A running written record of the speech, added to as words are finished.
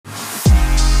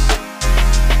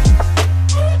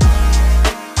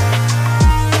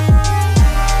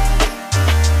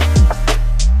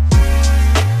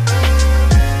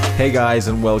Hey guys,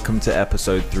 and welcome to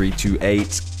episode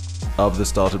 328 of the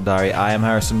Startup Diary. I am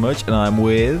Harrison Mudge, and I'm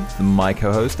with my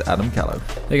co-host Adam Callow.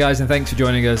 Hey guys, and thanks for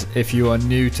joining us. If you are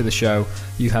new to the show,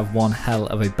 you have one hell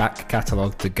of a back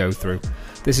catalogue to go through.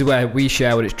 This is where we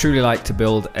share what it's truly like to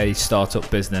build a startup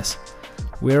business.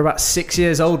 We're about 6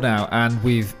 years old now, and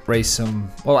we've raised some...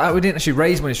 Well, we didn't actually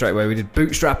raise money straight away. We did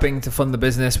bootstrapping to fund the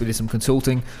business. We did some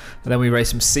consulting, and then we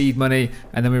raised some seed money,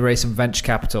 and then we raised some venture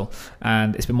capital.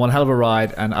 And it's been one hell of a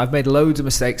ride, and I've made loads of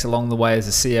mistakes along the way as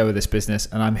the CEO of this business,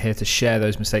 and I'm here to share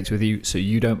those mistakes with you so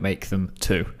you don't make them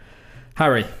too.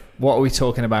 Harry, what are we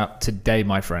talking about today,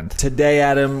 my friend? Today,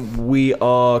 Adam, we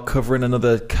are covering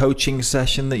another coaching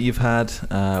session that you've had.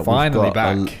 Finally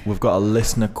back. We've got a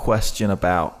listener question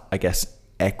about, I guess,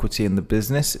 equity in the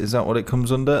business. Is that what it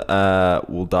comes under?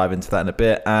 We'll dive into that in a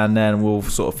bit, and then we'll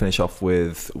sort of finish off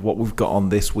with what we've got on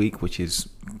this week, which is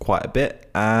quite a bit,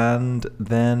 and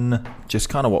then just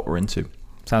kind of what we're into.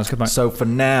 Sounds good, mate. So for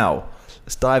now,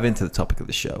 let's dive into the topic of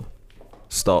the show.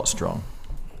 Start strong.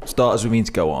 Start as we mean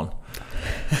to go on.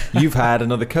 You've had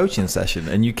another coaching session,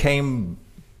 and you came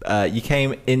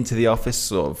into the office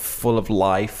sort of full of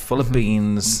life, full of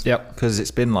beans. Yep. Because it's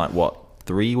been like, what,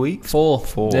 3 weeks? Four.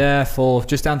 Yeah, 4.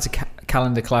 Just down to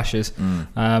calendar clashes.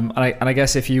 And I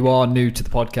guess if you are new to the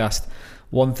podcast,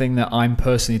 one thing that I'm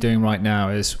personally doing right now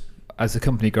is, as the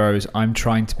company grows, I'm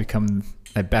trying to become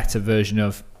a better version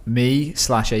of me /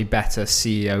 a better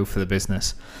CEO for the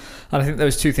business. And I think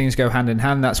those two things go hand in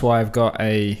hand. That's why I've got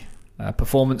a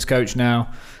performance coach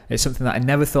now. It's something that I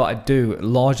never thought I'd do,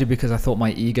 largely because I thought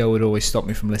my ego would always stop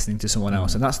me from listening to someone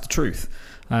else. And that's the truth.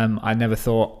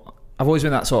 I've always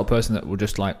been that sort of person that will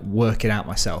just like work it out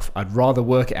myself. I'd rather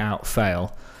work it out,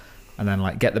 fail, and then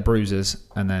like get the bruises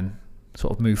and then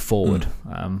sort of move forward.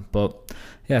 But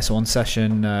yeah, so one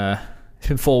session, it's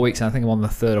been 4 weeks and I think I'm on the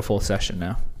 3rd or 4th session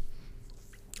now.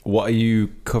 What are you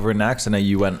covering next? I know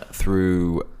you went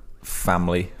through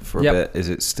family for a bit. Is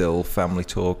it still family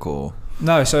talk or?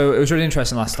 No, so it was really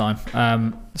interesting last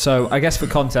time. So I guess for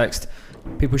context,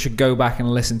 people should go back and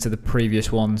listen to the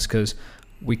previous ones because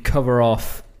we cover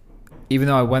off. Even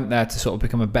though I went there to sort of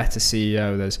become a better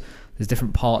CEO, there's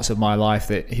different parts of my life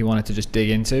that he wanted to just dig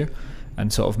into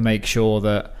and sort of make sure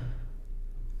that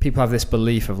people have this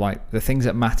belief of like the things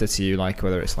that matter to you, like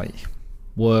whether it's like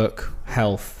work,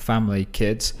 health, family,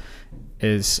 kids,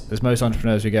 is as most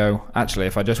entrepreneurs we go, actually,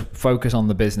 if I just focus on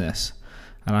the business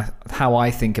and how I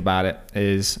think about it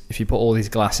is if you put all these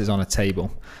glasses on a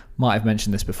table, might have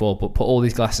mentioned this before, but put all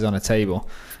these glasses on a table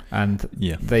and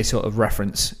they sort of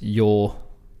reference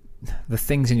the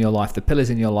things in your life, the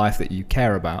pillars in your life that you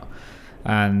care about,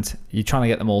 and you're trying to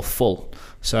get them all full.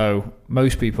 So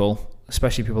most people,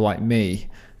 especially people like me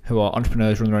who are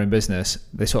entrepreneurs, run their own business,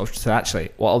 they sort of say, actually,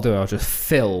 what I'll just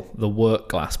fill the work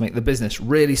glass, make the business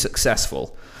really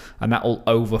successful, and that will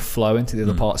overflow into the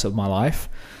other parts of my life.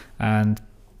 And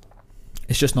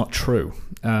it's just not true.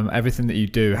 Everything that you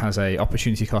do has a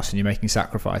opportunity cost and you're making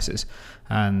sacrifices.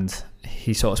 And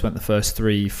he sort of spent the first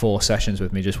 3-4 sessions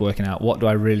with me just working out what do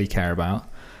I really care about,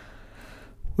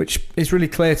 which is really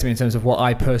clear to me in terms of what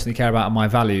I personally care about and my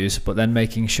values, but then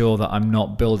making sure that I'm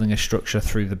not building a structure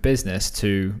through the business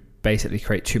to basically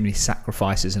create too many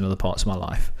sacrifices in other parts of my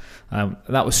life.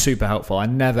 That was super helpful. I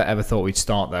never ever thought we'd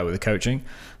start there with the coaching,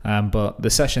 but the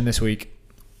session this week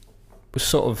was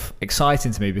sort of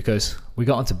exciting to me because we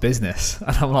got onto business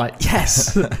and I'm like,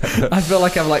 yes. I feel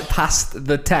like I've like passed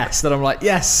the test and I'm like,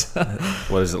 yes.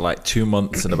 What is it, like 2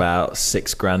 months and about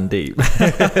 $6,000 deep?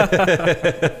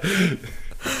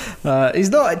 He's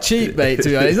not cheap, mate, to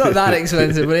be honest. He's not that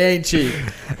expensive, but he ain't cheap.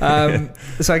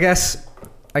 So I guess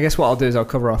what I'll do is I'll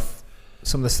cover off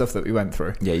some of the stuff that we went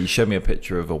through. Yeah, you showed me a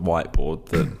picture of a whiteboard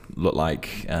that looked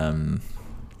like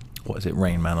what is it,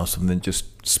 Rain Man or something,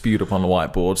 just spewed up on the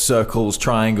whiteboard. Circles,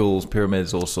 triangles,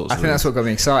 pyramids, all sorts of things. I think that's what got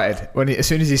me excited. As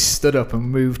soon as he stood up and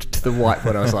moved to the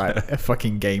whiteboard, I was like,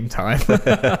 fucking game time.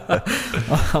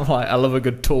 I'm like, I love a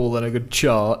good tool and a good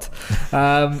chart.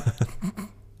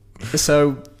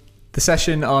 So the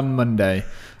session on Monday,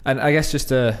 and I guess just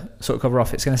to sort of cover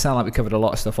off, it's going to sound like we covered a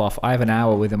lot of stuff off. I have an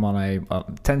hour with him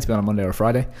tend to be on a Monday or a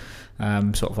Friday,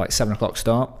 sort of like 7 o'clock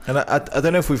start. And I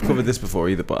don't know if we've covered this before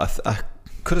either, but I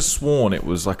could have sworn it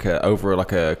was like over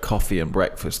a coffee and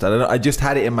breakfast. I don't know. I just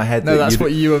had it in my head. No, that's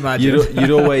what you imagined.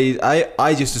 You'd always.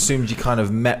 I just assumed you kind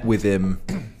of met with him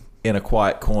in a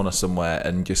quiet corner somewhere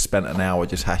and just spent an hour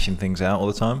just hashing things out all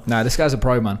the time. No, this guy's a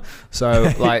pro, man.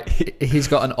 So like he's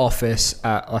got an office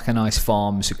at like a nice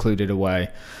farm secluded away.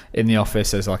 In the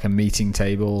office there's like a meeting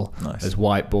table, nice. There's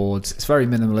whiteboards. It's very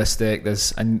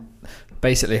minimalistic. And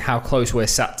basically how close we're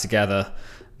sat together,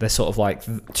 There's sort of like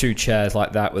 2 chairs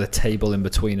like that with a table in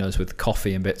between us with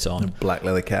coffee and bits on. A black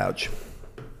leather couch.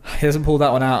 He hasn't pulled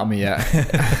that one out on me yet.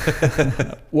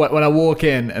 When I walk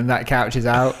in and that couch is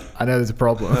out, I know there's a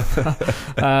problem.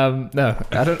 No,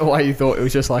 I don't know why you thought it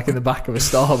was just like in the back of a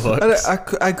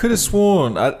Starbucks. I could have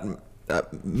sworn.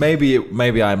 Maybe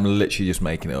I'm literally just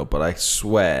making it up, but I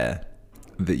swear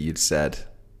that you'd said,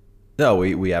 "No,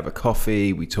 we have a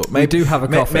coffee. We talk." We do have a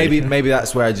coffee. Maybe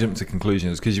that's where I jumped to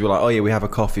conclusions, because you were like, "Oh yeah, we have a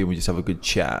coffee and we just have a good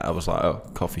chat." I was like, "Oh,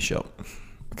 coffee shop."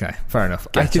 Okay, fair enough.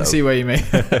 Ghetto. I can see where you mean.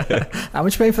 How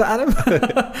much you paying for that,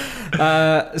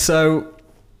 Adam? So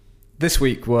this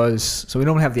week was, so we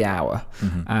normally have the hour,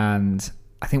 and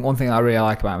I think one thing I really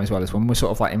like about him as well is when we're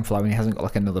sort of like in flow and he hasn't got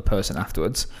like another person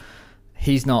afterwards,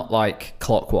 he's not like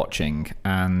clock watching,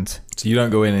 and so you don't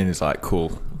go in and it's like,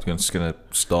 cool, I'm just going to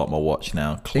start my watch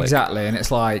now. Click. Exactly, and it's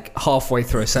like halfway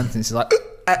through a sentence, it's like,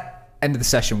 end of the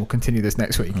session, we'll continue this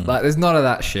next week. Like there's none of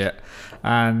that shit.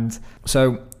 And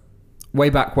so way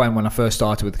back when I first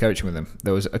started with the coaching with him,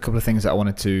 there was a couple of things that I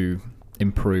wanted to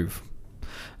improve.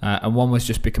 And one was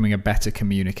just becoming a better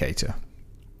communicator.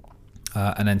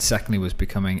 And then secondly was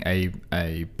becoming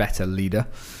a better leader,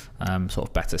 sort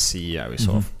of better CEO is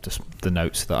sort of just the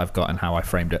notes that I've got and how I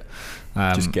framed it.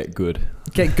 Just get good.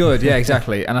 Get good, yeah,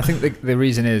 exactly. And I think the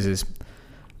reason is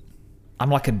I'm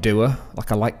like a doer.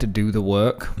 Like I like to do the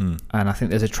work. And I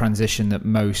think there's a transition that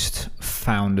most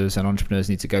founders and entrepreneurs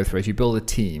need to go through as you build a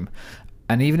team.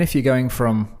 And even if you're going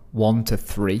from 1 to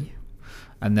 3,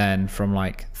 and then from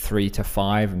like 3 to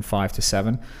 5 and 5 to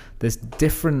 7, there's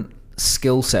different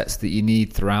skill sets that you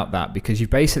need throughout that, because you've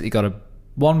basically got to,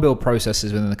 one, build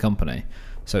processes within the company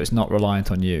so it's not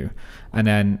reliant on you. And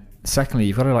then secondly,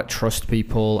 you've got to like trust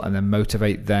people and then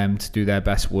motivate them to do their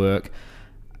best work.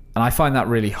 And I find that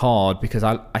really hard because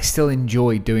I still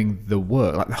enjoy doing the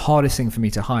work. Like the hardest thing for me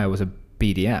to hire was a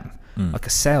BDM, like a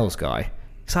sales guy.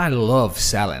 Because I love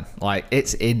selling. Like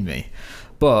it's in me.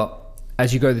 But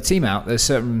as you grow the team out, there's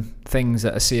certain things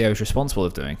that a CEO is responsible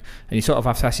of doing. And you sort of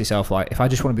have to ask yourself, like, if I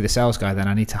just want to be the sales guy, then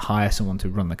I need to hire someone to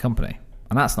run the company.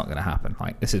 And that's not going to happen.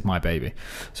 Like, this is my baby.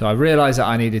 So I realized that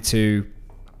I needed to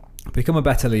become a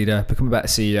better leader, become a better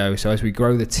CEO. So as we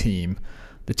grow the team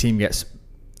gets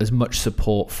as much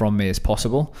support from me as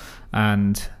possible.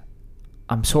 And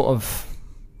I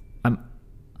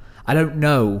don't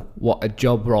know what a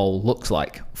job role looks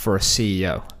like for a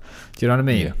CEO. Do you know what I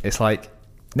mean? Yeah. It's like,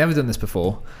 never done this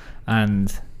before,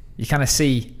 and you kind of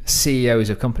see CEOs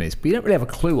of companies, but you don't really have a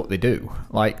clue what they do,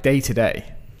 like day to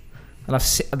day. And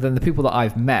then the people that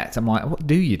I've met, I'm like, what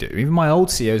do you do? Even my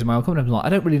old CEOs in my old company, I'm like, I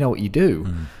don't really know what you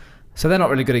do. So they're not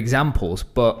really good examples,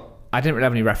 but I didn't really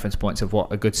have any reference points of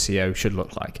what a good CEO should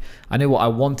look like. I knew what I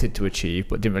wanted to achieve,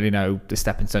 but didn't really know the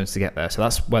stepping stones to get there. So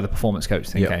that's where the performance coach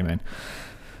thing came in.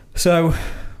 So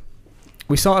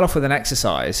we started off with an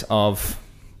exercise of,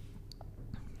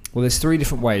 well, there's 3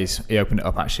 different ways he opened it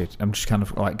up, actually. I'm just kind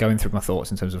of like going through my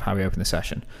thoughts in terms of how he opened the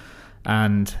session.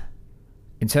 And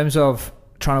in terms of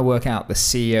trying to work out the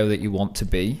CEO that you want to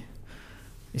be,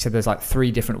 he said there's like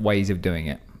 3 different ways of doing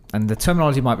it. And the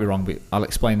terminology might be wrong, but I'll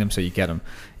explain them so you get them.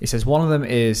 He says one of them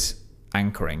is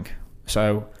anchoring.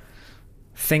 So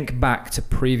think back to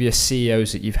previous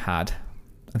CEOs that you've had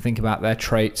and think about their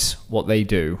traits, what they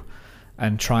do,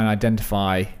 and try and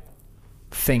identify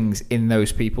things in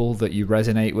those people that you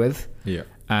resonate with,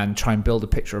 and try and build a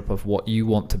picture up of what you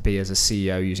want to be as a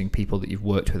CEO using people that you've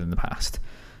worked with in the past.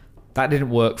 That didn't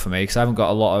work for me because I haven't got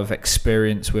a lot of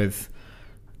experience with,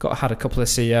 had a couple of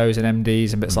CEOs and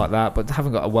MDs and bits like that, but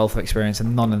haven't got a wealth of experience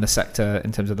and none in the sector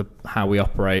in terms of how we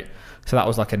operate. So that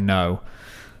was like a no.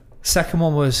 Second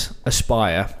one was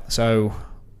aspire. So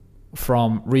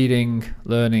from reading,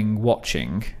 learning,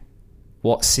 watching,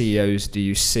 what CEOs do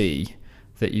you see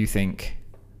that you think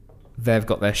they've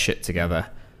got their shit together?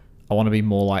 I want to be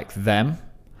more like them,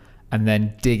 and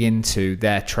then dig into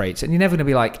their traits. And you're never going to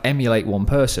be like emulate one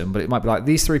person, but it might be like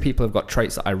these 3 people have got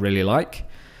traits that I really like.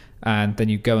 And then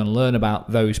you go and learn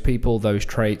about those people, those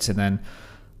traits, and then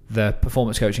the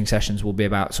performance coaching sessions will be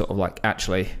about sort of like,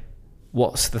 actually,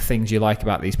 what's the things you like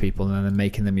about these people, and then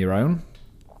making them your own.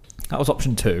 That was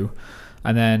option 2.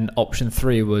 And then option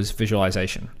 3 was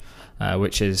visualization,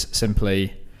 which is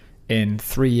simply in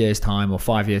 3 years' time or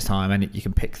 5 years' time, and you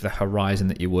can pick the horizon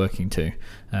that you're working to.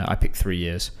 I picked 3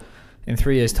 years. In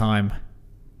 3 years' time,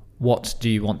 what do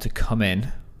you want to come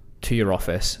in to your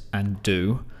office and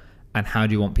do, and how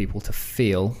do you want people to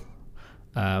feel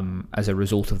as a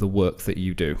result of the work that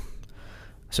you do?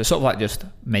 So it's sort of like just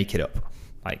make it up,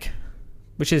 like,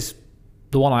 which is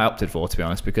the one I opted for, to be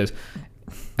honest, because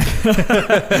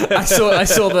I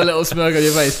saw the little smirk on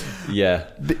your face. Yeah,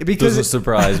 Because doesn't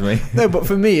surprise me. No, but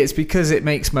for me, it's because it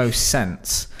makes most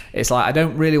sense. It's like I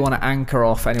don't really want to anchor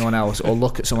off anyone else or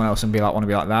look at someone else and want to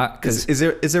be like that. Because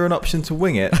Is there an option to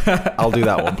wing it? I'll do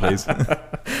that one, please.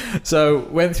 So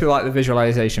went through like the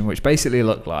visualization, which basically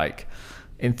looked like,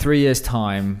 in 3 years'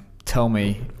 time, tell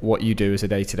me what you do as a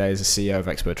day-to-day as a CEO of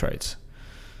Expert Trades.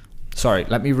 Sorry,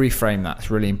 let me reframe that. It's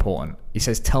really important. He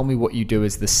says, tell me what you do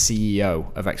as the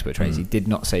CEO of Expert Trades. He did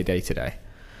not say day-to-day.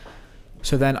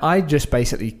 So then I just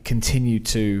basically continued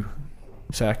to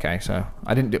say, okay, so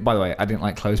I didn't do, by the way, I didn't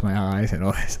like close my eyes and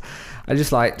all this. I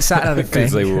just like sat at a thing.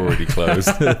 Because they were already closed.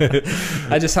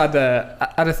 I just had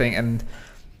a thing, and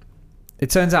it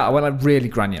turns out I went like really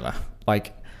granular.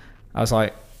 Like, I was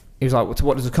like, he was like,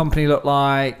 what does the company look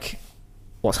like?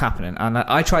 What's happening? And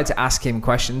I tried to ask him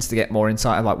questions to get more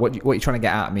insight. I'm like, what are you trying to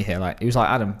get out of me here? Like, he was like,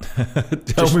 Adam,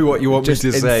 tell me what you want me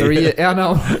to say. 3 years, yeah, I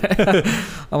know.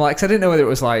 I'm like, cause I didn't know whether it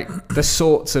was like the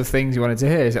sorts of things you wanted to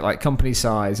hear. Is it like company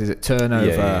size? Is it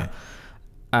turnover?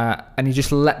 Yeah. And he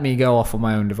just let me go off on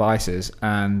my own devices,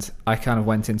 and I kind of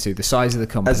went into the size of the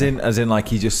company. As in, like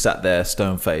he just sat there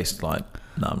stone faced, like,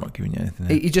 no, I'm not giving you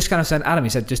anything. He just kind of said, Adam, he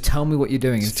said, just tell me what you're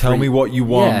doing. Tell me what you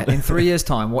want. Yeah, in 3 years'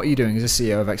 time, what are you doing as a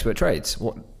CEO of Expert Trades?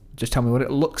 Just tell me what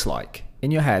it looks like in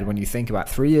your head when you think about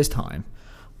 3 years' time.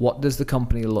 What does the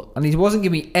company look? And he wasn't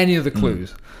giving me any of the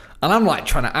clues. And I'm like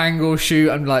trying to angle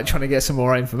shoot. I'm like trying to get some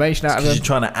more information out of him. You're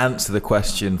trying to answer the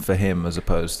question for him as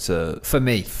opposed to for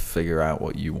me. Figure out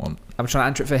what you want. I'm trying to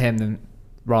answer it for him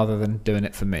rather than doing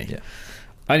it for me. Yeah.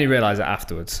 I only realised that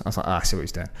afterwards. I was like, I see what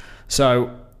he's doing.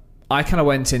 So I kind of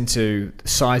went into the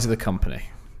size of the company,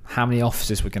 how many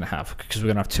offices we're going to have, because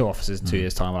we're going to have 2 offices in 2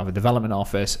 years' time. We'll have a development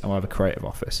office and we'll have a creative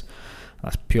office.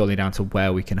 That's purely down to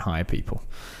where we can hire people.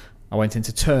 I went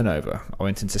into turnover. I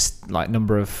went into like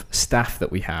number of staff that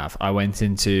we have. I went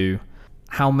into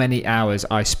how many hours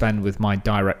I spend with my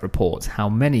direct reports, how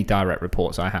many direct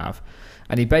reports I have.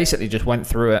 And he basically just went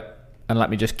through it and let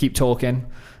me just keep talking.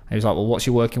 He was like, well, what's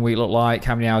your working week look like?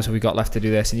 How many hours have we got left to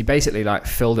do this? And he basically like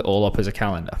filled it all up as a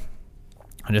calendar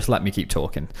and just let me keep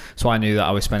talking. So I knew that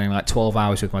I was spending like 12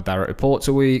 hours with my direct reports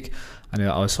a week. I knew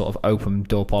that I was sort of open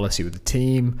door policy with the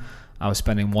team. I was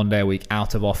spending 1 day a week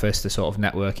out of office to sort of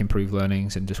network, improve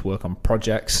learnings, and just work on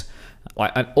projects,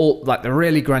 like and all like the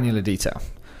really granular detail.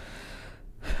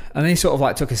 And then he sort of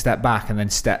like took a step back and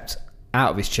then stepped out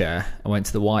of his chair and went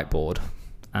to the whiteboard,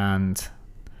 and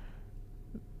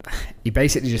he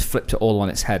basically just flipped it all on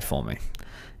its head for me.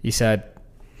 He said,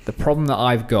 the problem that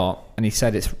I've got, and he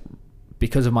said it's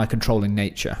because of my controlling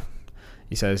nature.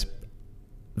 He says,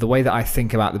 the way that I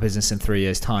think about the business in 3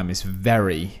 years' time is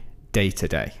very day to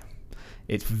day.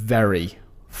 It's very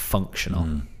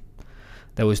functional.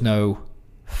 There was no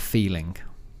feeling.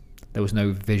 There was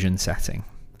no vision setting.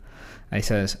 And he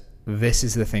says, this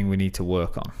is the thing we need to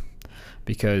work on.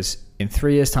 Because in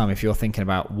 3 years' time, if you're thinking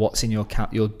about what's in your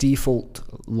default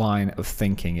line of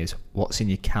thinking is what's in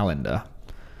your calendar,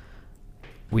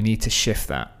 we need to shift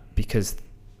that, because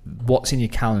what's in your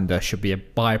calendar should be a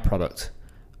byproduct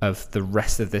of the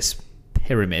rest of this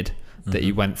pyramid that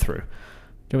you went through. Do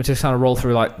you want me to kind of roll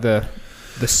through like the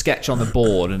sketch on the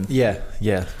board? And yeah,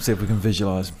 see if we can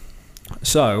visualize.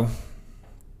 So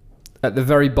at the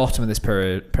very bottom of this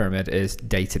pyramid is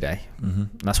day to day.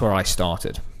 That's where I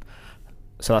started.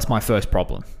 So that's my first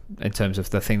problem in terms of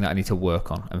the thing that I need to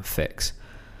work on and fix.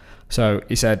 So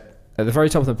he said at the very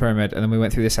top of the pyramid, and then we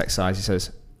went through this exercise, he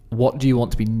says, what do you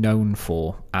want to be known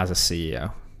for as a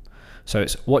CEO? So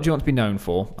it's what do you want to be known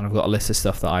for? And I've got a list of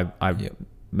stuff that I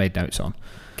made notes on.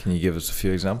 Can you give us a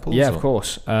few examples? Yeah, of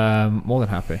course. More than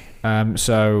happy.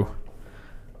 So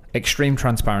extreme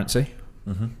transparency,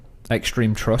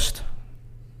 extreme trust.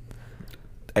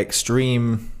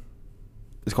 Extreme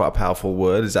is quite a powerful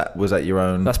word. Was that your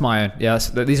own? That's my own. Yeah,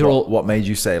 these are all. What made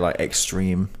you say like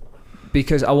extreme?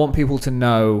 Because I want people to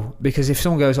know. Because if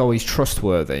someone goes, "Oh, he's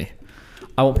trustworthy,"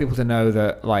 I want people to know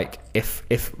that, like, if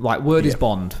like word is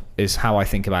bond is how I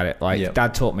think about it. Like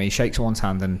Dad taught me, shake someone's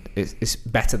hand and it's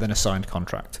better than a signed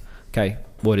contract. Okay,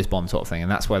 word is bond sort of thing,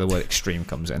 and that's where the word extreme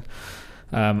comes in.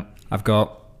 I've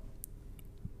got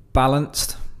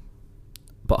balanced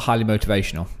but highly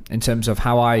motivational in terms of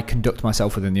how I conduct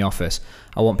myself within the office.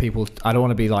 I don't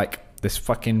want to be like this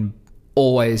fucking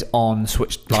always on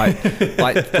switched like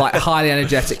highly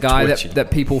energetic guy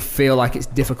that people feel like it's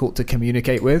difficult to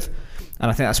communicate with. And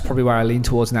I think that's probably where I lean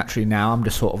towards naturally now. I'm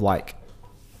just sort of like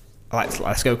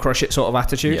let's go crush it sort of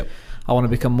attitude. Yep. I want to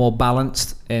become more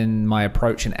balanced in my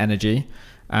approach and energy,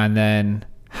 and then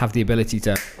have the ability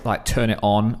to like turn it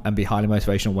on and be highly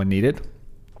motivational when needed.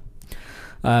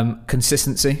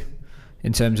 Consistency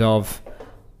in terms of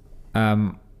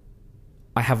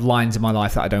I have lines in my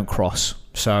life that I don't cross.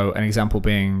 So an example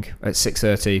being at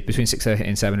 6:30, between 6:30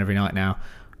 and 7 every night now,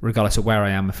 regardless of where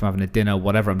I am, if I'm having a dinner,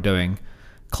 whatever I'm doing,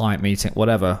 client meeting,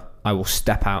 whatever, I will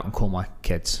step out and call my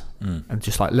kids. And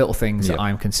just like little things that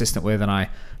I'm consistent with, and I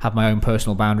have my own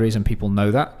personal boundaries, and people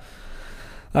know that.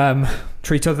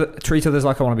 Treat others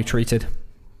like I want to be treated.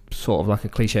 Sort of like a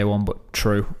cliche one, but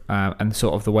true. And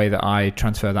sort of the way that I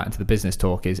transfer that into the business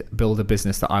talk is build a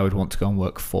business that I would want to go and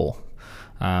work for.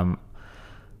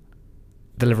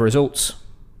 Deliver results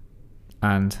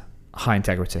and high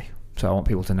integrity. So I want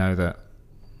people to know that,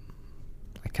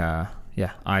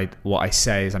 like, what I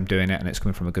say is I'm doing it and it's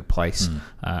coming from a good place,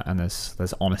 and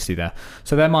there's honesty there.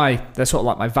 So they're sort of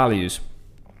like my values.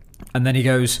 And then he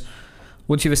goes,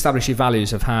 once you've established your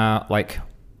values of how, like,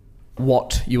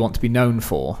 what you want to be known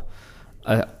for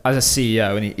as a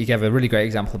CEO, and he gave a really great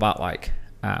example about like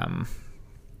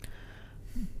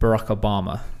Barack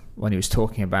Obama when he was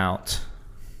talking about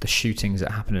the shootings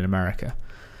that happened in America,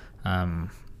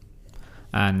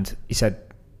 and he said,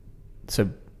 so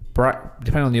Barack,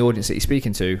 depending on the audience that you're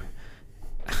speaking to,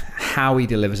 how he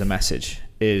delivers a message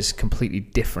is completely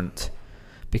different,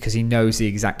 because he knows the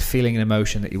exact feeling and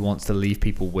emotion that he wants to leave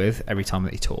people with every time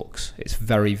that he talks. It's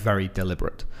very, very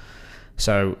deliberate.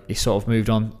 So he sort of moved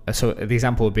on. So the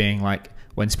example being like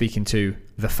when speaking to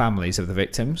the families of the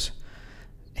victims,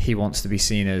 he wants to be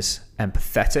seen as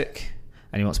empathetic,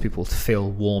 and he wants people to feel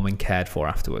warm and cared for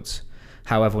afterwards.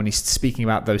 However, when he's speaking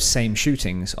about those same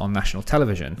shootings on national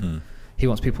television, he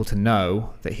wants people to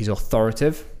know that he's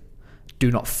authoritative.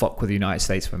 Do not fuck with the United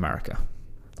States of America.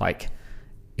 Like,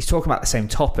 he's talking about the same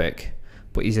topic,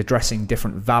 but he's addressing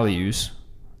different values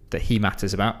that he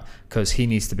matters about, because he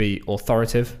needs to be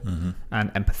authoritative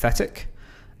and empathetic,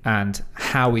 and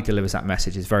how he delivers that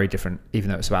message is very different, even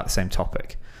though it's about the same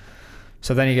topic.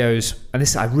 So then he goes, and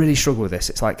this, I really struggle with this.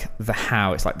 It's like the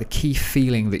how, it's like the key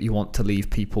feeling that you want to leave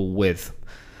people with.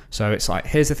 So it's like,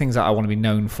 here's the things that I want to be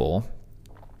known for,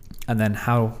 and then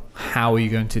how are you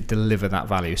going to deliver that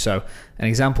value? So an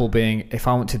example being, if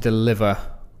I want to deliver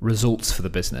results for the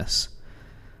business,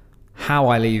 how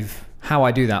I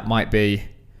do that might be,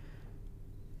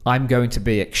 I'm going to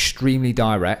be extremely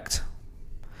direct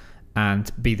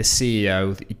and be the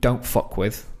CEO that you don't fuck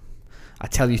with. I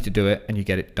tell you to do it and you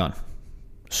get it done.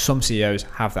 Some CEOs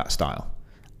have that style.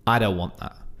 I don't want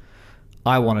that.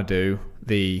 I want to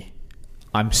do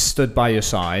I'm stood by your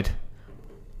side,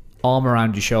 arm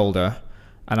around your shoulder,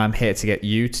 and I'm here to get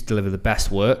you to deliver the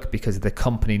best work, because the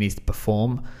company needs to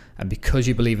perform, and because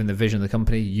you believe in the vision of the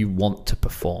company, you want to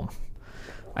perform.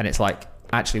 And it's like,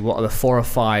 actually, what are the 4 or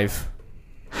 5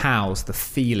 hows, the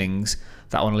feelings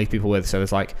that I want to leave people with? So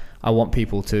there's like, I want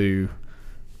to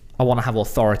have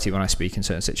authority when I speak in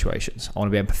certain situations. I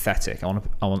want to be empathetic.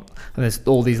 And there's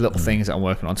all these little things that I'm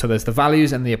working on. So there's the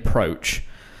values and the approach.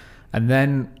 And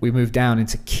then we move down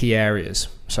into key areas.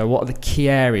 So what are the key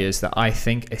areas that I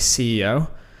think a CEO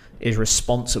is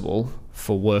responsible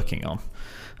for working on?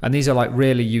 And these are like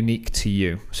really unique to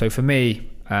you. So for me,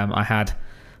 I had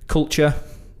culture.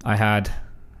 I had,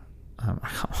 I'm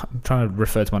trying to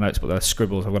refer to my notes, but they're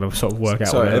scribbles. I've got to sort of work out.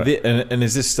 Sorry, and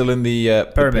is this still in the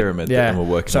pyramid yeah. that we're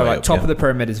working So our way like up, top of the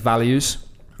pyramid is values.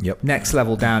 Yep. Next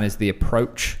level down is the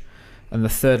approach. And the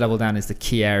third level down is the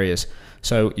key areas.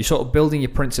 So you're sort of building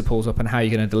your principles up and how you're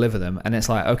going to deliver them. And it's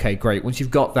like, okay, great. Once you've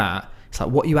got that, it's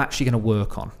like, what are you actually going to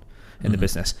work on in the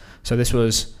business? So this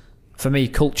was, for me,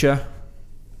 culture,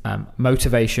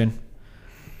 motivation,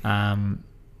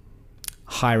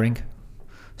 hiring.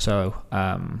 So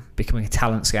becoming a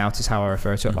talent scout is how I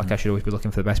refer to it. Like, I should always be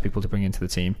looking for the best people to bring into the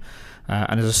team.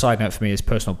 And as a side note for me is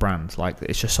personal brand. Like,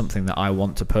 it's just something that I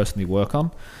want to personally work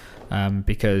on,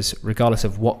 because regardless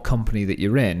of what company that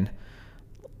you're in,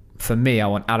 for me, I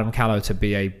want Adam Callow to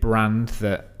be a brand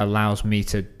that allows me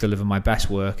to deliver my best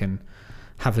work and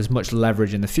have as much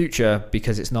leverage in the future,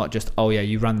 because it's not just, oh yeah,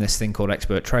 you run this thing called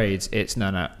Expert Trades. It's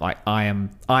no, like I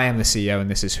am the CEO and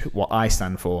this is what I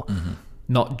stand for.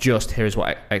 Not just here's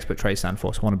what Expert Trades stand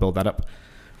for. So I want to build that up.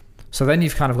 So then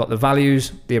you've kind of got the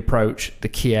values, the approach, the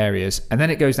key areas, and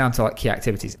then it goes down to like key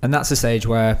activities. And that's the stage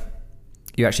where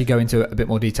you actually go into a bit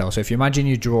more detail. So if you imagine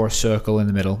you draw a circle in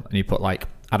the middle and you put like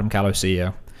Adam Callow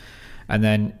CEO, and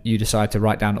then you decide to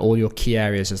write down all your key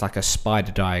areas as like a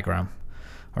spider diagram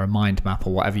or a mind map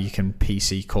or whatever you can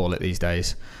PC call it these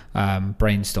days.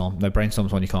 Brainstorm. No,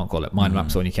 brainstorm's one you can't call it. Mind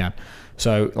map's one you can.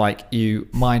 So like you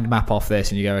mind map off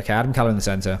this and you go, okay, Adam Callow in the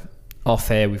center. Off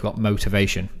here, we've got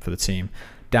motivation for the team.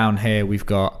 Down here, we've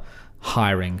got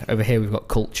hiring. Over here, we've got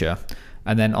culture.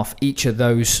 And then off each of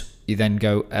those, you then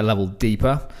go a level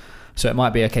deeper. So it might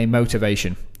be, okay,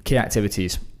 motivation, key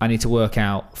activities. I need to work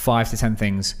out 5 to 10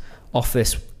 things off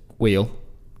this wheel,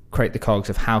 create the cogs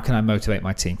of how can I motivate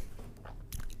my team.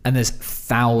 And there's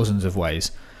thousands of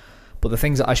ways. But the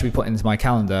things that I should be putting into my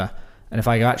calendar, and if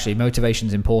I go, actually,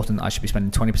 motivation's important, I should be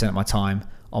spending 20% of my time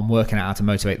on working out how to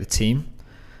motivate the team,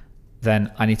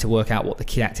 then I need to work out what the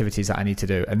key activities that I need to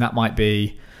do. And that might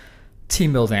be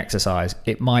team building exercise.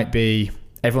 It might be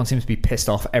everyone seems to be pissed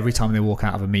off every time they walk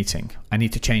out of a meeting. I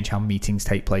need to change how meetings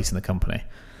take place in the company.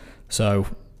 So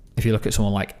if you look at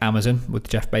someone like Amazon with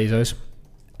Jeff Bezos,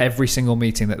 every single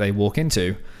meeting that they walk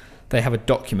into, they have a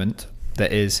document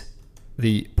that is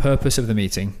the purpose of the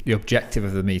meeting, the objective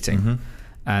of the meeting,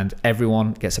 and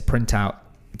everyone gets a printout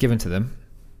given to them,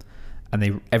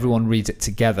 and everyone reads it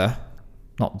together,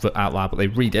 not out loud, but they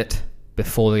read it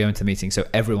before they go into the meeting, so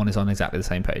everyone is on exactly the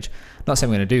same page. Not saying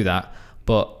we're going to do that,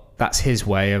 but that's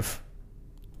probably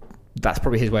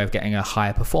his way of getting a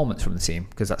higher performance from the team,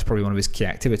 because that's probably one of his key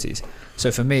activities.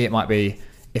 So for me, it might be,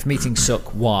 if meetings suck,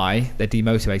 why? They're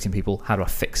demotivating people. How do I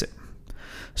fix it?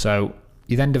 So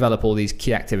you then develop all these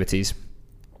key activities,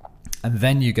 and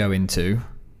then you go into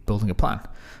building a plan.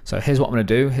 So here's what I'm going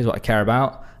to do. Here's what I care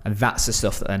about. And that's the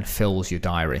stuff that then fills your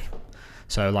diary.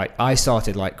 So like I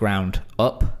started like ground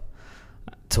up,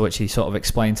 to which he sort of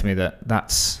explained to me that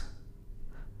that's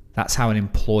how an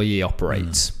employee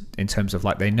operates in terms of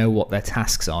like they know what their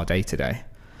tasks are day to day.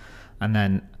 And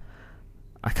then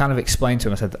I kind of explained to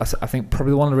him, I said, I think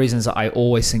probably one of the reasons that I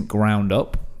always think ground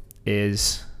up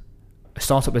is a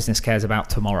startup business cares about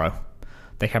tomorrow.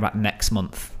 They care about next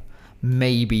month,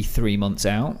 maybe 3 months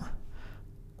out.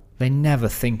 They never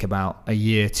think about a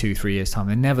year, 2-3 years time.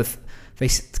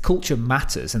 Culture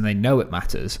matters and they know it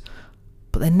matters,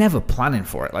 but they're never planning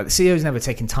for it. Like the CEO's never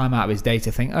taking time out of his day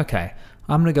to think, okay,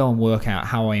 I'm going to go and work out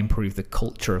how I improve the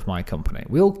culture of my company.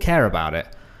 We all care about it,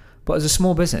 but as a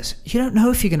small business, you don't know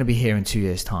if you're going to be here in 2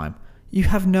 years' time. You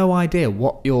have no idea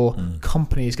what your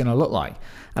company is going to look like.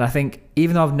 And I think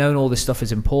even though I've known all this stuff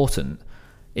is important,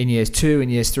 in years 2, in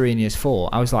years 3, in years 4,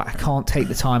 I was like, I can't take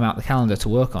the time out of the calendar to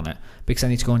work on it because I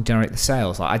need to go and generate the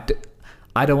sales. Like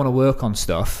I don't want to work on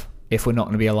stuff if we're not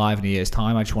going to be alive in a year's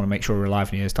time. I just want to make sure we're alive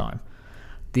in a year's time.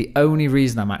 The only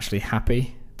reason I'm actually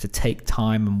happy to take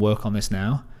time and work on this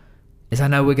now is I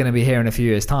know we're going to be here in a few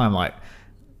years' time. Like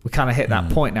we kind of hit that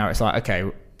point now. It's like,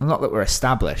 okay, not that we're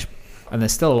established, and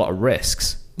there's still a lot of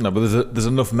risks. No, but there's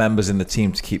enough members in the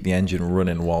team to keep the engine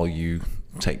running while you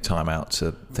take time out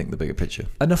to think the bigger picture.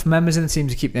 Enough members in the team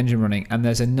to keep the engine running, and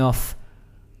there's enough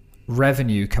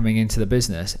revenue coming into the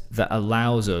business that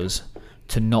allows us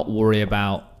to not worry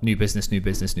about new business.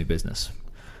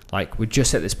 Like we're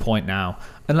just at this point now,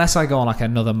 unless I go on like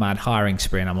another mad hiring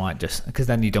spree and I'm like because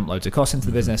then you dump loads of costs into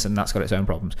the business and that's got its own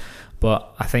problems.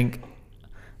 But I think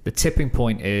the tipping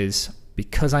point is,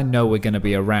 because I know we're going to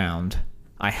be around,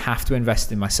 I have to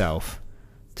invest in myself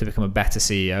to become a better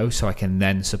CEO so I can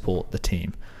then support the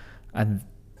team. And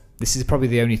this is probably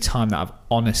the only time that I've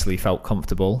honestly felt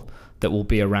comfortable that we'll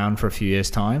be around for a few years'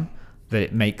 time, that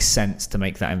it makes sense to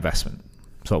make that investment,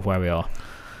 sort of where we are.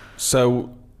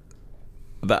 So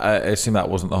that, I assume that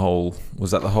wasn't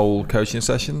was that the whole coaching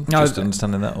session? No, just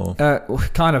understanding that, or?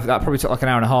 Kind of, that probably took like an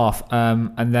hour and a half.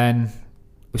 And then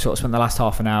we sort of spent the last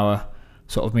half an hour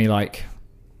sort of me like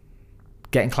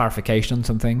getting clarification on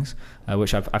some things,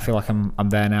 which I feel like I'm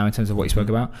there now in terms of what you spoke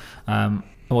about. And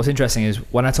what's interesting is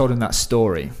when I told him that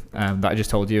story that I just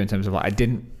told you in terms of like,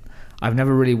 I've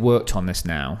never really worked on this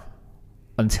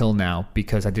until now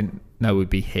because I didn't know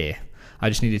we'd be here. I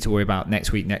just needed to worry about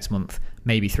next week, next month,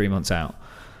 maybe 3 months out.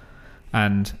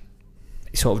 And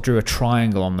he sort of drew a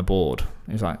triangle on the board.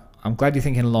 He was like, I'm glad you're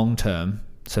thinking long term,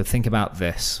 so think about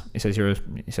this. He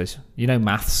says, you know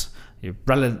maths, you're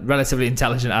relatively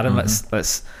intelligent, Adam.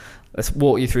 Let's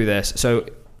walk you through this. So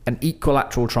an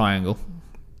equilateral triangle,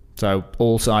 so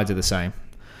all sides are the same.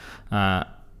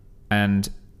 And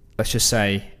let's just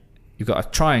say you've got a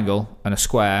triangle and a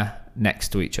square next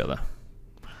to each other.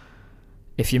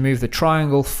 If you move the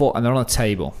triangle and they're on a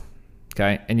table,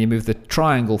 okay, and you move the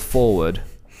triangle forward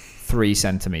 3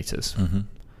 centimeters,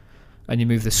 and you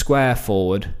move the square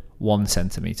forward 1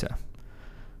 centimeter.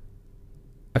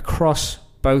 Across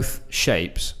both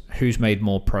shapes, who's made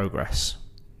more progress?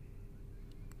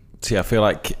 See, I feel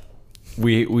like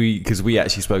because we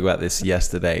actually spoke about this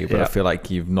yesterday, but I feel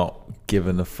like you've not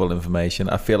given the full information.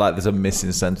 I feel like there's a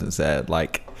missing sentence there.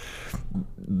 Like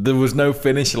there was no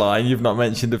finish line. You've not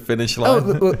mentioned a finish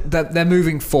line. Oh, they're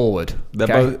moving forward.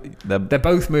 They're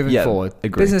both moving forward.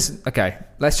 Agree. Business. Okay,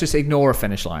 let's just ignore a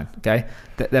finish line. Okay,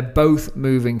 they're both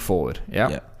moving forward.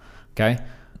 Yeah. Okay.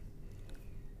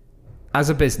 As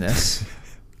a business,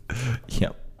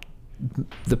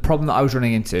 the problem that I was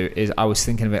running into is I was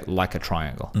thinking of it like a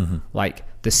triangle. Like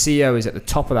the CEO is at the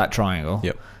top of that triangle,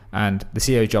 and the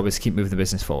CEO's job is to keep moving the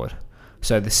business forward.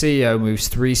 So the CEO moves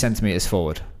 3 centimeters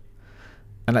forward,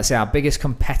 and let's say our biggest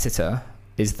competitor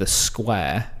is the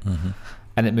square,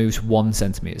 and it moves 1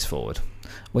 centimeters forward.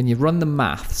 When you run the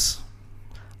maths,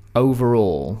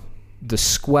 overall, the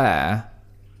square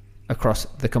across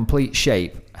the complete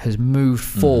shape has moved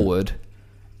forward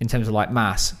in terms of like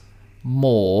mass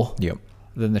more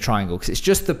than the triangle, because it's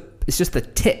just the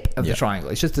tip of the triangle.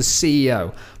 It's just the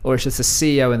CEO, or it's just the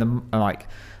CEO and like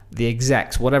the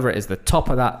execs, whatever it is, the top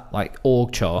of that like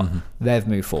org chart, they've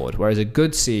moved forward. Whereas a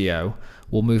good CEO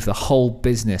will move the whole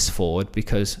business forward,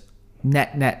 because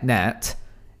net,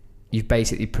 you've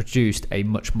basically produced a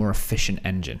much more efficient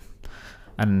engine.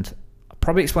 And I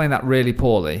probably explained that really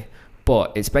poorly,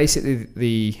 but it's basically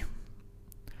the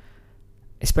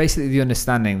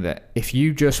understanding that if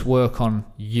you just work on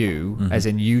you, as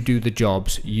in you do the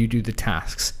jobs, you do the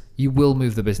tasks, you will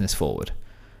move the business forward.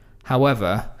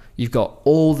 However, you've got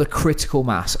all the critical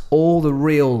mass, all the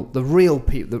real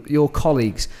people, your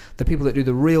colleagues, the people that do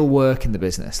the real work in the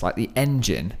business, like the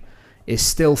engine is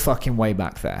still fucking way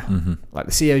back there. Like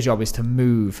the CEO's job is to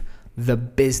move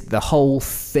the whole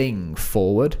thing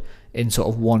forward in sort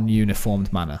of one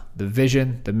uniformed manner. The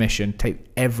vision, the mission, take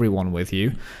everyone with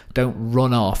you. Don't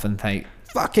run off and think,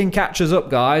 fucking catch us up,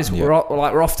 guys. We're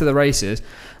off to the races.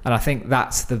 And I think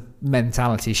that's the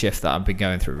mentality shift that I've been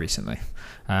going through recently.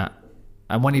 And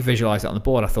when you visualize it on the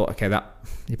board, I thought, okay, that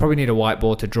you probably need a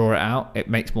whiteboard to draw it out. It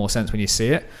makes more sense when you see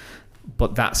it.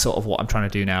 But that's sort of what I'm trying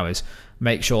to do now, is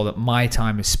make sure that my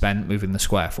time is spent moving the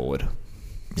square forward.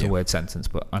 It's a weird sentence,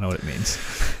 but I know what it means.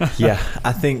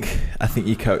 I think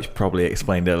your coach probably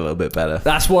explained it a little bit better.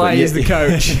 That's why he's the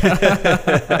coach.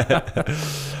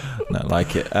 No, I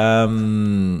like it.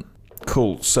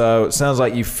 Cool. So it sounds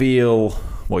like you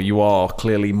are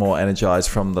clearly more energized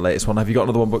from the latest one. Have you got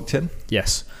another one booked in?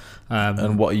 Yes.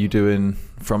 And what are you doing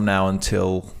from now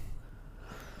until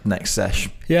next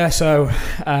session? Yeah, so...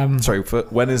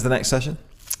 when is the next session?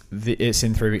 It's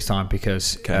in 3 weeks' time,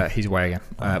 because he's away again.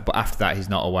 But after that, he's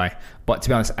not away. But to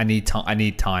be honest, I need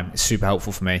time. It's super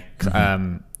helpful for me,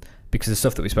 because the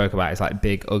stuff that we spoke about is like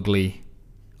big, ugly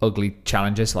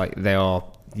challenges. Like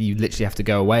you literally have to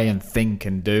go away and think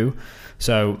and do.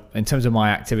 So in terms of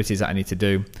my activities that I need to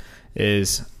do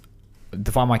is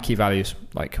define my key values.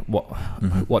 Like what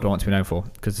do I want to be known for?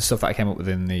 Because the stuff that I came up with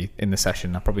in the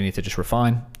session, I probably need to just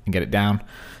refine and get it down,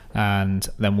 and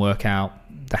then work out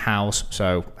the hows.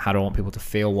 So how do I want people to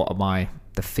feel? What are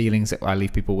the feelings that I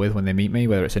leave people with when they meet me,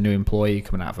 whether it's a new employee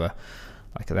coming out of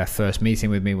their first meeting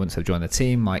with me once they've joined the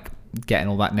team, like getting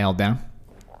all that nailed down.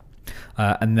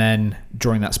 And then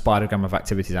drawing that spidergram of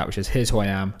activities out, which is here's who I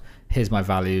am, here's my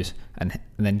values, and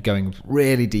then going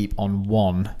really deep on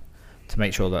one to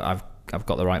make sure that I've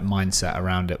got the right mindset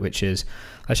around it, which is,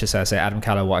 let's just say Adam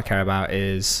Callow, what I care about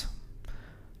is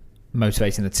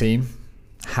motivating the team.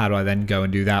 How do I then go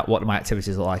and do that? What do my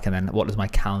activities look like? And then what does my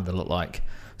calendar look like?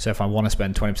 So if I want to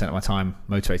spend 20% of my time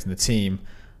motivating the team,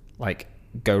 like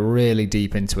go really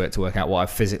deep into it to work out what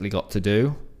I've physically got to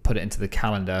do, put it into the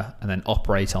calendar, and then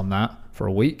operate on that for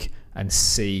a week and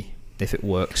see if it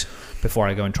works before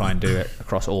I go and try and do it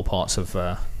across all parts of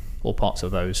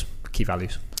those key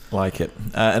values. Like it.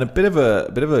 And a bit of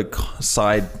a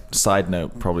side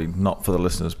note, probably not for the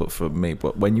listeners but for me,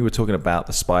 but when you were talking about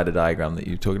the spider diagram that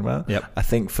you were talking about, I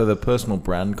think for the personal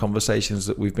brand conversations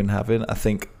that we've been having, I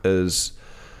think as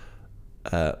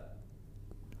a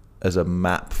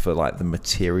map for like the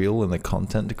material and the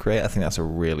content to create, I think that's a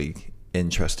really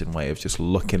interesting way of just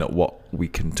looking at what we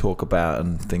can talk about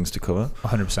and things to cover.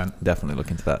 100%. Definitely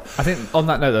look into that. I think on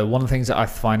that note though, one of the things that I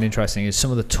find interesting is some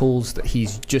of the tools that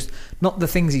he's just, not the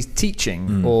things he's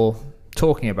teaching or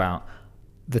talking about,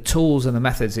 the tools and the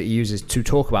methods that he uses to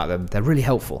talk about them, they're really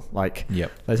helpful. Like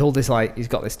there's all this, like he's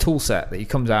got this tool set that he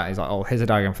comes out and he's like, oh, here's a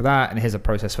diagram for that and here's a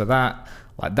process for that.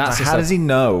 Like that's how does he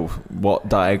know what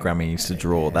diagram he needs to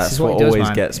draw? That's what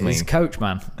always gets me. He's a coach,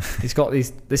 man. He's got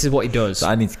these. This is what he does. So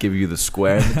I need to give you the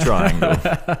square and the triangle.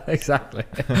 Exactly.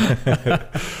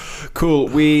 Cool.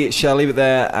 We shall leave it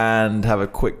there and have a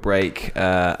quick break,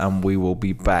 and we will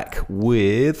be back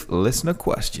with listener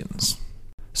questions.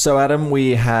 So Adam,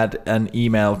 we had an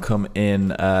email come in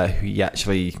who he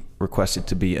actually requested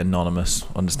to be anonymous,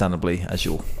 understandably, as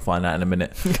you'll find out in a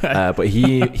minute. Okay. But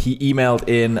he emailed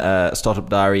in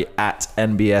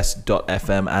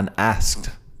startupdiary@nbs.fm and asked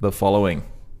the following.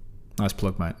 Nice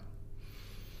plug, mate.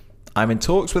 I'm in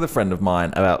talks with a friend of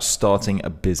mine about starting a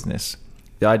business.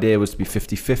 The idea was to be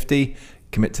 50-50,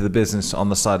 commit to the business on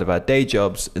the side of our day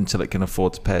jobs until it can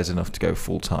afford to pay us enough to go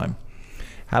full time.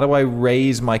 How do I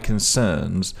raise my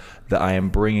concerns that I am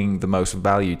bringing the most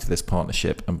value to this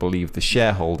partnership and believe the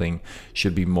shareholding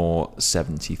should be more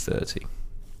 70-30?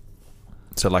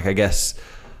 So, like, I guess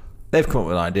they've come up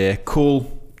with an idea.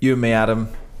 Cool. You and me, Adam,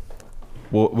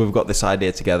 we've got this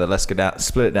idea together. Let's go down,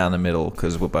 split it down the middle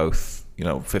because we're both,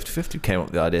 50-50. Came up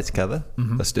with the idea together.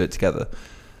 Mm-hmm. Let's do it together.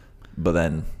 But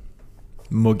then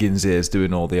Muggins is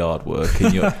doing all the hard work,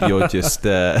 and you're just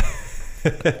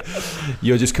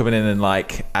you're just coming in and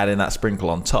like adding that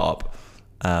sprinkle on top.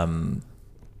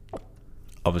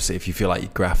 Obviously, if you feel like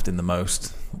you're grafting the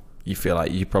most, you feel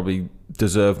like you probably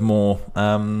deserve more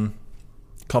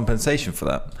compensation for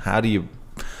that. How do you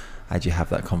have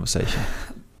that conversation?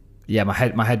 Yeah, my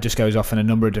head just goes off in a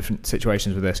number of different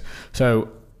situations with this. So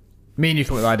me and you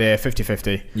come up with the idea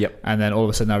 50-50. Yep. And then all of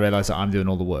a sudden I realise that I'm doing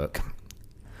all the work.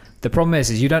 The problem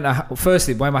is you don't know how,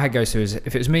 firstly, where my head goes to is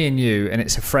if it was me and you and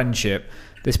it's a friendship,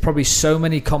 there's probably so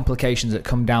many complications that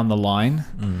come down the line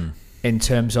in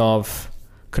terms of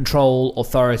control,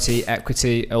 authority,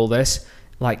 equity, all this.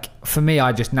 Like, for me,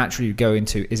 I just naturally go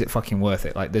into, is it fucking worth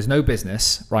it? Like, there's no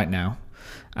business right now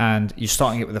and you're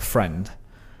starting it with a friend.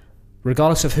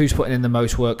 Regardless of who's putting in the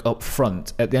most work up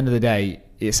front, at the end of the day,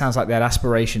 it sounds like they had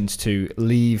aspirations to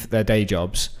leave their day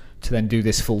jobs to then do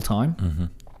this full time. Mm-hmm.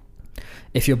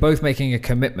 If you're both making a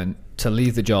commitment to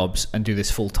leave the jobs and do this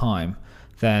full time,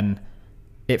 then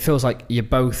it feels like you're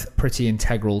both pretty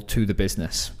integral to the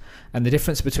business. And the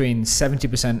difference between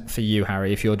 70% for you,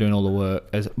 Harry, if you're doing all the work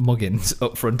as Muggins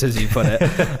up front, as you put it,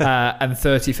 and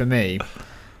 30 for me,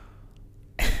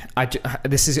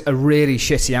 this is a really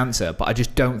shitty answer, but I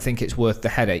just don't think it's worth the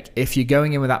headache. If you're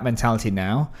going in with that mentality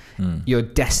now, you're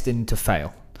destined to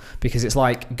fail. Because it's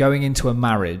like going into a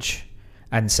marriage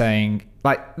and saying,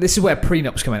 like, this is where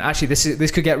prenups come in. Actually,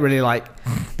 this could get really like,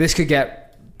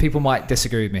 people might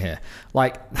disagree with me here.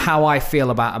 Like, how I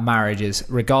feel about a marriage is,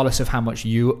 regardless of how much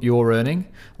you're earning,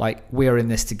 like, we're in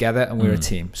this together and we're a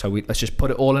team. So let's just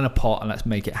put it all in a pot and let's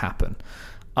make it happen.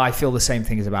 I feel the same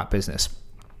thing is about business.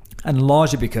 And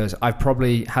largely because I've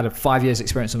probably had a 5 years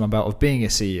experience on my belt of being a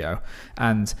CEO,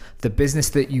 and the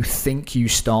business that you think you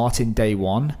start in day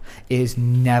one is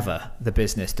never the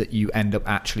business that you end up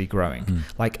actually growing.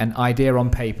 Like, an idea on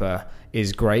paper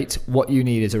is great. What you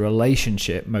need is a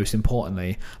relationship, most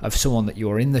importantly, of someone that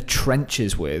you're in the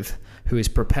trenches with, who is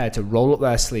prepared to roll up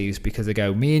their sleeves because they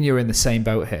go, me and you're in the same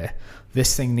boat here.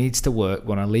 This thing needs to work.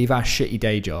 We're going to leave our shitty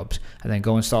day jobs and then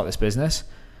go and start this business.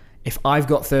 If I've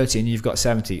got 30 and you've got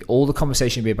 70, all the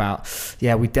conversation will be about,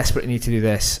 yeah, we desperately need to do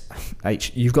this.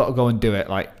 H, you've got to go and do it.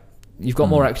 Like, you've got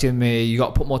more equity than me. You've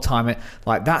got to put more time in.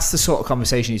 Like, that's the sort of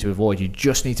conversation you need to avoid. You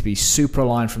just need to be super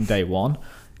aligned from day one.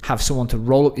 Have someone to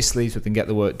roll up your sleeves with and get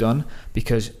the work done.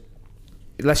 Because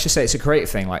let's just say it's a creative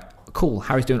thing. Like, cool,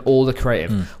 Harry's doing all the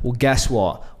creative. Well, guess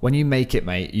what? When you make it,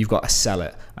 mate, you've got to sell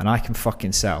it, and I can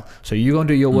fucking sell. So you go and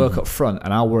do your work up front,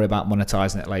 and I'll worry about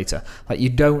monetizing it later. Like, you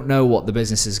don't know what the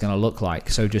business is going to look like,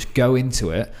 so just go into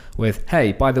it with,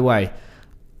 hey, by the way,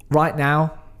 right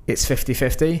now it's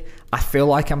 50-50. I feel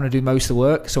like I'm going to do most of the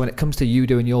work, so when it comes to you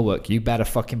doing your work, you better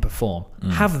fucking perform.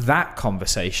 Have that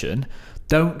conversation.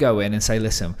 Don't go in and say,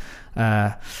 listen,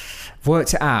 I've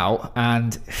worked it out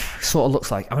and sort of looks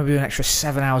like I'm going to be doing an extra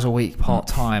 7 hours a week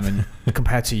part-time and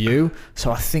compared to you.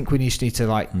 So I think we need to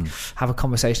like have a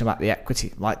conversation about the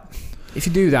equity. Like, if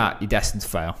you do that, you're destined to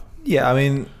fail. Yeah, I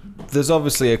mean, there's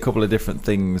obviously a couple of different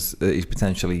things that he's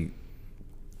potentially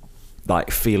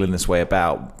like feeling this way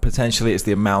about. Potentially it's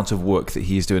the amount of work that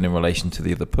he's doing in relation to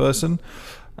the other person.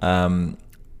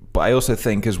 But I also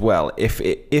think as well, if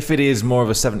it is more of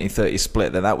a 70-30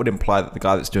 split, then that would imply that the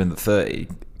guy that's doing the 30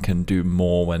 can do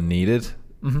more when needed.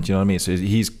 Do you know what I mean? So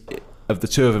he's, of the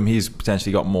two of them, he's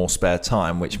potentially got more spare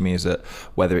time, which means that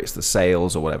whether it's the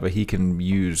sales or whatever, he can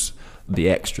use the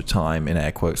extra time, in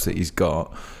air quotes, that he's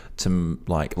got to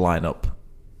like line up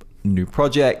new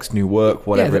projects, new work,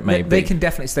 whatever it may be. They can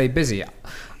definitely stay busy.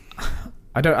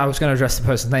 I was going to address the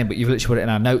person's name, but you've literally put it in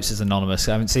our notes as anonymous.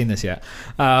 I haven't seen this yet.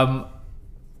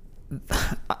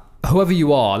 Whoever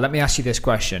you are, let me ask you this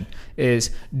question,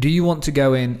 is do you want to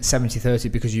go in 70-30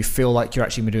 because you feel like you're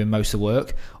actually doing most of the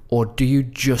work, or do you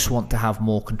just want to have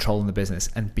more control in the business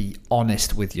and be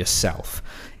honest with yourself?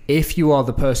 If you are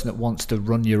the person that wants to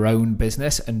run your own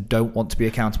business and don't want to be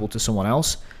accountable to someone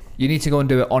else, you need to go and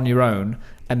do it on your own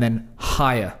and then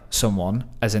hire someone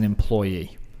as an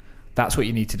employee. That's what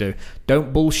you need to do.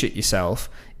 Don't bullshit yourself.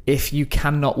 If you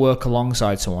cannot work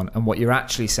alongside someone and what you're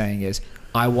actually saying is,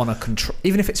 I want to control,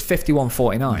 even if it's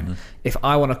 51-49, if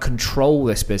I want to control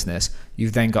this business,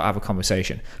 you've then got to have a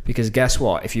conversation. Because guess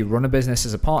what? If you run a business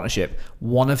as a partnership,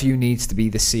 one of you needs to be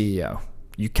the CEO.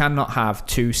 You cannot have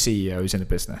two CEOs in a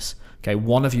business. Okay,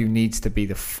 one of you needs to be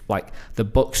the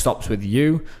buck stops with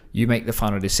you. You make the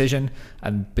final decision,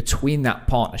 and between that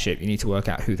partnership, you need to work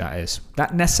out who that is.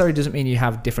 That necessarily doesn't mean you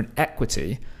have different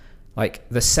equity. Like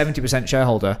the 70%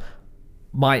 shareholder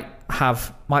might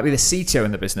be the CTO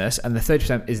in the business, and the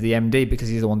 30% is the MD because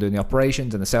he's the one doing the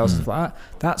operations and the sales and stuff like that.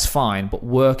 That's fine, but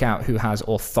work out who has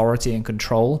authority and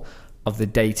control of the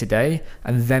day-to-day,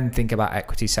 and then think about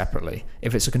equity separately.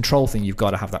 If it's a control thing, you've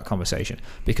got to have that conversation,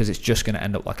 because it's just going to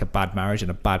end up like a bad marriage, and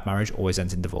a bad marriage always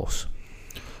ends in divorce.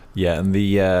 Yeah, and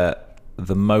the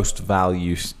most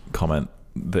value comment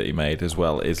that you made as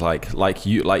well is like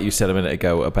you said a minute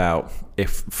ago about,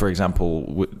 if, for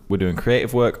example, we're doing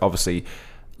creative work, obviously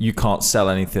you can't sell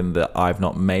anything that I've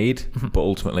not made, but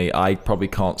ultimately I probably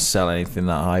can't sell anything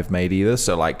that I've made either.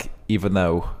 So like, even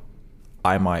though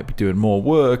I might be doing more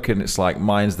work and it's like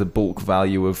mine's the bulk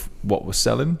value of what we're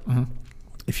selling,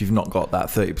 if you've not got that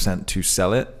 30% to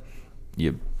sell it,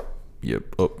 you're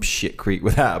up shit creek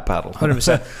without a paddle.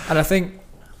 100%. And I think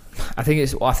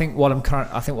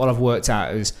what I've worked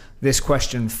out is this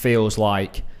question feels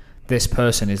like this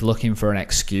person is looking for an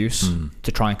excuse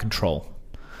to try and control,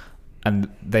 and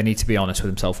they need to be honest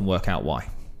with themselves and work out why.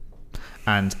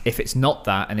 And if it's not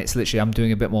that, and it's literally I'm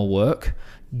doing a bit more work,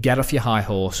 get off your high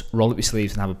horse, roll up your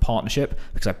sleeves and have a partnership,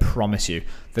 because I promise you,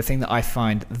 the thing that I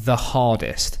find the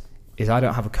hardest is I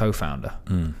don't have a co-founder.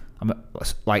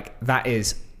 Like, that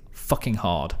is fucking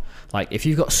hard. Like, if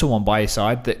you've got someone by your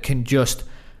side that can just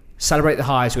celebrate the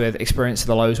highs with, experience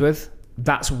the lows with,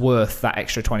 that's worth that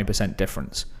extra 20%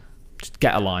 difference. Just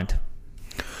get aligned.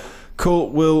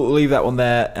 Cool. We'll leave that one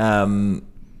there.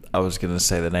 I was going to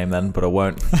say the name then, but I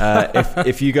won't.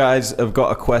 If you guys have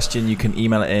got a question, you can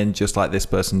email it in just like this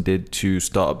person did to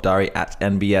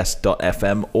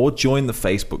startupdiary@nbs.fm, or join the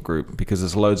Facebook group, because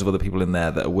there's loads of other people in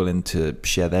there that are willing to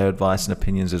share their advice and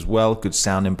opinions as well. Good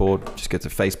sounding board. Just go to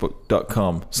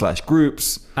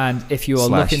facebook.com/groups. And if you are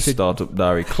looking to Startup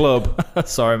Diary Club.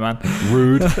 Sorry, man.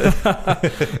 Rude.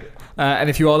 And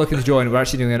if you are looking to join, we're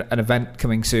actually doing an event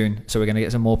coming soon. So we're going to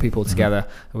get some more people together.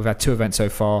 We've had 2 events so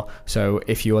far. So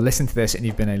if you are listening to this and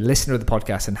you've been a listener of the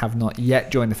podcast and have not yet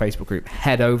joined the Facebook group,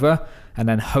 head over, and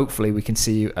then hopefully we can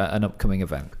see you at an upcoming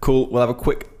event. Cool. We'll have a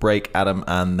quick break, Adam,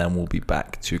 and then we'll be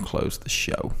back to close the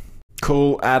show.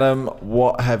 Cool. Adam,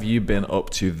 what have you been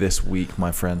up to this week,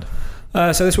 my friend?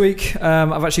 So this week,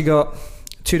 I've actually got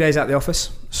 2 days out of the office.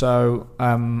 So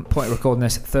point of recording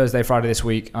this, Thursday, Friday this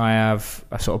week, I've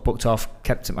sort of booked off,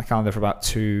 kept it in my calendar for about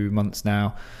 2 months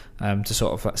now, to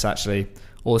sort of, it's actually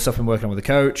all the stuff I'm working on with the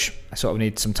coach. I sort of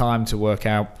need some time to work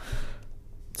out,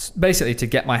 basically to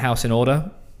get my house in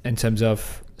order in terms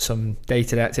of some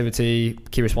day-to-day activity,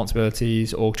 key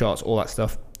responsibilities, org charts, all that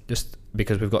stuff, just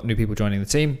because we've got new people joining the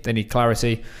team. They need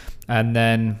clarity. And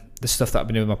then the stuff that I've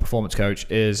been doing with my performance coach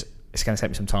is, it's going to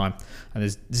take me some time, and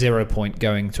there's 0 point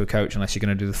going to a coach unless you're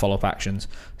going to do the follow-up actions.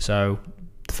 So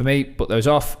for me, put those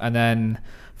off. And then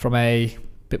from a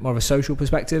bit more of a social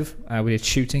perspective, we did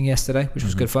shooting yesterday, which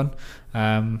was good fun.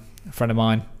 A friend of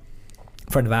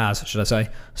ours, should I say,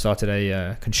 started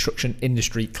a construction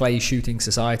industry clay shooting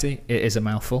society. It is a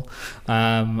mouthful.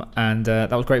 And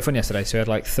that was great fun yesterday. So we had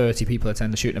like 30 people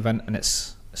attend the shooting event, and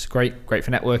it's great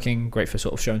for networking, great for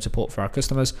sort of showing support for our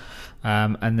customers.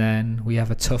 And then we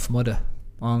have a Tough Mudder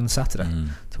on Saturday,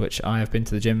 to which I have been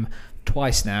to the gym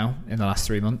twice now in the last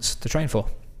 3 months to train for.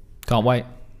 Can't wait.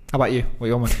 How about you? What are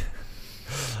you on with?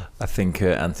 I think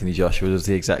Anthony Joshua does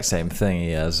the exact same thing. He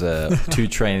has 2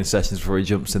 training sessions before he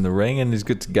jumps in the ring, and he's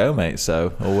good to go, mate.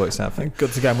 So all works out for him.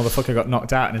 Good to go. Motherfucker got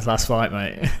knocked out in his last fight,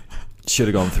 mate. Should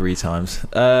have gone 3 times.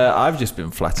 I've just been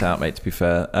flat out, mate, to be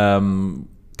fair.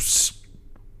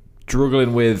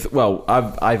 Struggling with,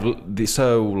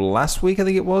 so last week I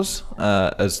think it was,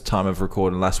 as time of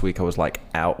recording, last week I was like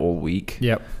out all week.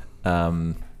 Yep.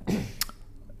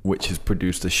 Which has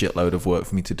produced a shitload of work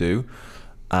for me to do.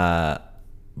 But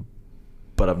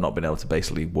I've not been able to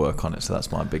basically work on it, so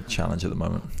that's my big challenge at the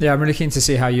moment. Yeah, I'm really keen to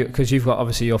see how you, because you've got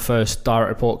obviously your first direct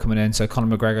report coming in. So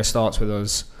Conor McGregor starts with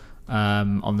us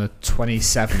on the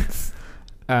 27th.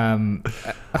 What are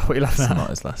you laughing at? It's not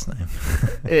his last name.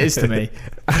 It is to me.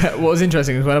 What was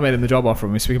interesting is when I made him the job offer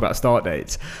and we speak about start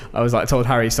dates, I was like, told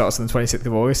Harry he starts on the 26th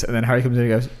of August, and then Harry comes in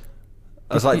and goes,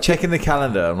 I was like checking the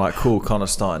calendar. I'm like, cool,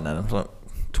 Connor's starting then. I was like,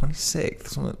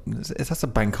 26th? That's a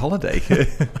bank holiday.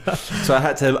 So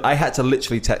I had to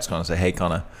literally text Connor and say, hey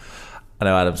Connor, I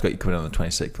know Adam's got you coming on the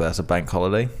 26th, but that's a bank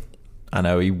holiday. I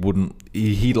know he wouldn't.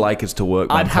 He'd like us to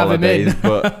work I'd on have holidays, him in.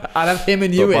 but I'd have him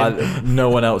and you in. no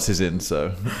one else is in.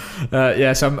 So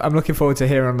So I'm looking forward to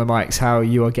hearing on the mics how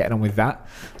you are getting on with that.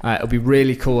 It'll be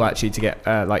really cool actually to get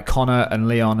like Connor and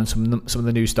Leon and some of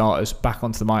the new starters back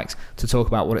onto the mics to talk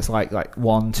about what it's like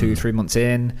 1, 2, 3 months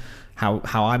in. How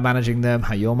I'm managing them,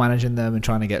 how you're managing them, and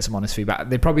trying to get some honest feedback.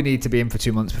 They probably need to be in for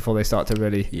 2 months before they start to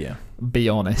really be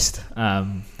honest.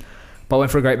 But I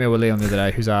went for a great meal with Leon the other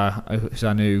day, who's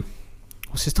our new,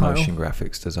 what's his title? Motion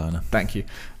graphics designer. Thank you.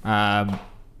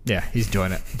 Yeah, he's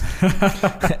enjoying it.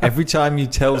 Every time you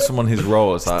tell someone his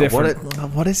role, it's like, different.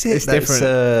 What is it? It's different.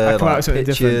 I come out with something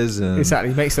pictures different.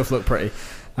 Exactly, make stuff look pretty.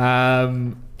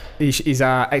 He's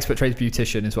our expert trades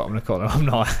beautician is what I'm going to call him. I'm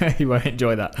not. He won't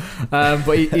enjoy that.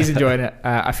 But he's enjoying it.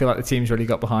 I feel like the team's really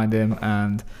got behind him,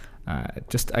 and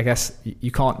just I guess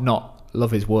you can't not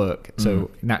love his work. So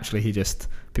naturally,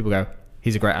 people go,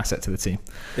 he's a great asset to the team.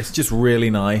 It's just really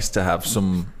nice to have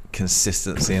some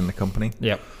consistency in the company.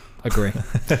 Yep. Agree.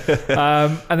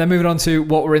 And then moving on to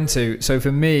what we're into. So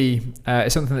for me,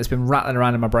 it's something that's been rattling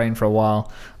around in my brain for a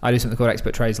while. I do something called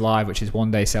Expert Trades Live, which is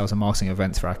one-day sales and marketing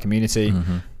events for our community.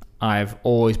 I've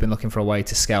always been looking for a way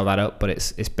to scale that up, but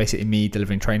it's basically me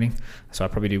delivering training. So I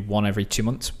probably do one every 2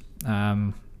 months.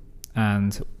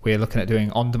 And we're looking at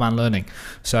doing on-demand learning.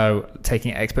 So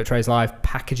taking Expert Trades Live,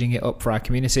 packaging it up for our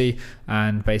community,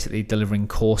 and basically delivering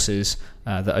courses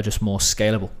that are just more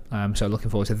scalable. So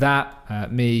looking forward to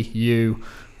that. Me, you,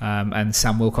 and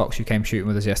Sam Wilcox, who came shooting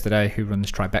with us yesterday, who runs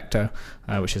Tribecto,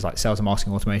 which is like sales and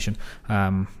marketing automation.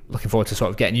 Looking forward to sort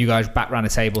of getting you guys back around the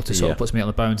table to sort of put some meat on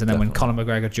the bones. And then when Conor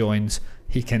McGregor joins,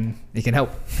 he can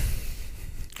help.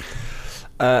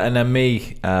 And then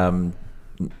me,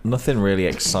 nothing really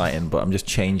exciting, but I'm just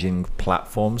changing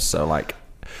platforms. So like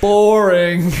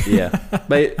boring. Yeah.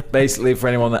 Basically, for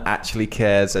anyone that actually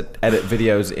cares, I edit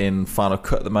videos in Final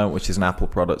Cut at the moment, which is an Apple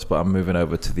product, but I'm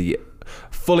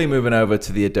fully moving over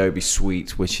to the Adobe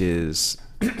Suite, which is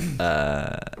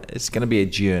it's going to be a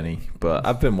journey. But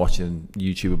I've been watching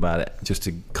YouTube about it just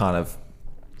to kind of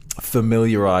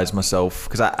familiarize myself,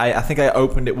 because I think I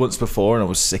opened it once before and I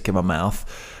was sick in my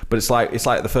mouth. But it's like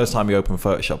the first time you open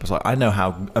Photoshop, it's like, I know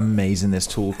how amazing this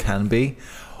tool can be.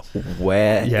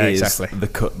 Where is the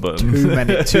cut button?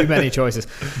 Too many choices.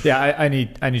 Yeah, I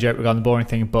need joke regarding the boring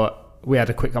thing, but we had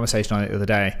a quick conversation on it the other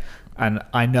day, and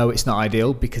I know it's not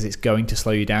ideal because it's going to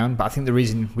slow you down. But I think the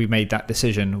reason we made that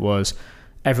decision was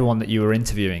everyone that you were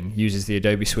interviewing uses the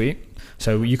Adobe Suite,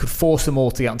 so you could force them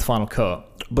all to get onto Final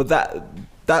Cut. But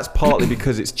that's partly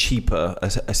because it's cheaper.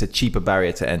 It's a cheaper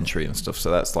barrier to entry and stuff.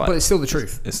 So that's like. But it's still the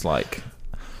truth. It's like,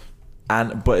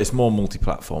 but it's more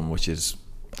multi-platform, which is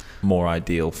more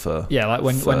ideal for. Yeah, like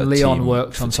when Leon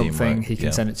works on something, he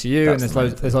can send it to you, and there's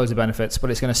loads of benefits.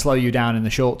 But it's going to slow you down in the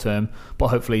short term, but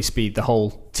hopefully speed the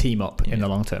whole team up in the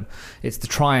long term. It's the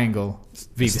triangle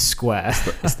v the square.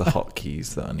 It's the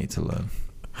hotkeys that I need to learn.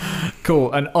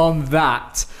 Cool. And on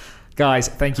that, guys,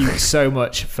 thank you so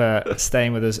much for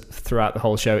staying with us throughout the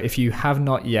whole show. If you have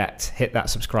not yet hit that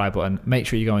subscribe button, make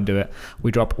sure you go and do it. We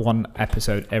drop one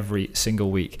episode every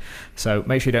single week, so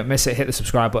make sure you don't miss it. Hit the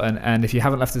subscribe button, and if you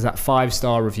haven't left us that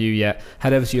 5-star review yet,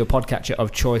 head over to your podcatcher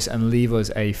of choice and leave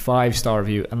us a 5-star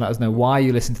review and let us know why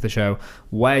you listen to the show,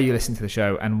 where you listen to the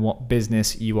show, and what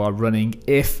business you are running,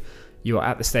 if you are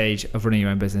at the stage of running your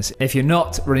own business. If you're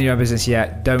not running your own business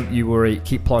yet, don't you worry,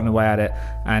 keep plodding away at it,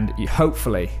 and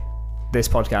hopefully this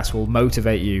podcast will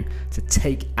motivate you to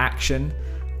take action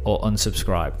or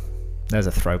unsubscribe. There's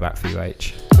a throwback for you,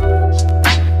 H.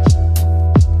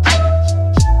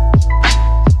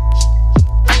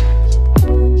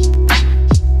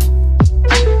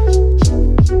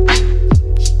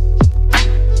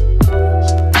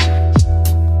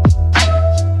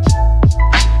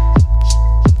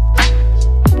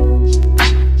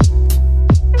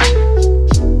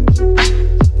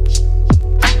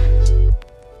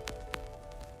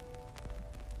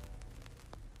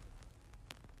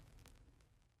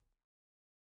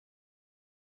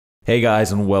 Hey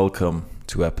guys, and welcome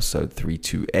to episode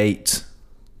 328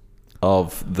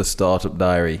 of The Startup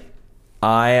Diary.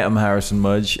 I am Harrison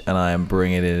Mudge, and I am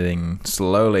bringing it in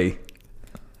slowly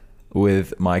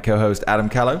with my co-host Adam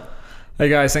Callow. Hey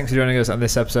guys, thanks for joining us on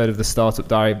this episode of The Startup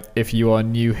Diary. If you are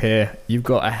new here, you've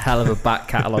got a hell of a back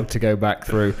catalogue to go back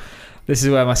through. This is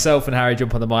where myself and Harry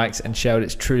jump on the mics and show what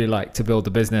it's truly like to build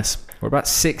a business. We're about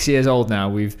 6 years old now.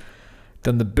 We've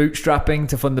done the bootstrapping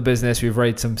to fund the business. We've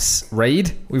raided some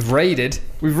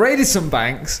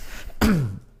banks.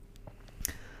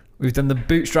 We've done the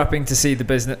bootstrapping to see the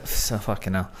business. Oh,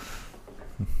 fucking hell.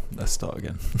 Let's start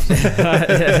again.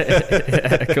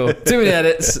 Yeah, cool. Too many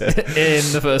edits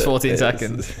in the first 14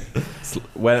 seconds.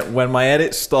 When my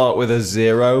edits start with a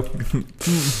 0,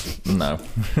 no.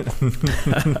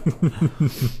 I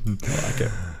like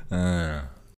it.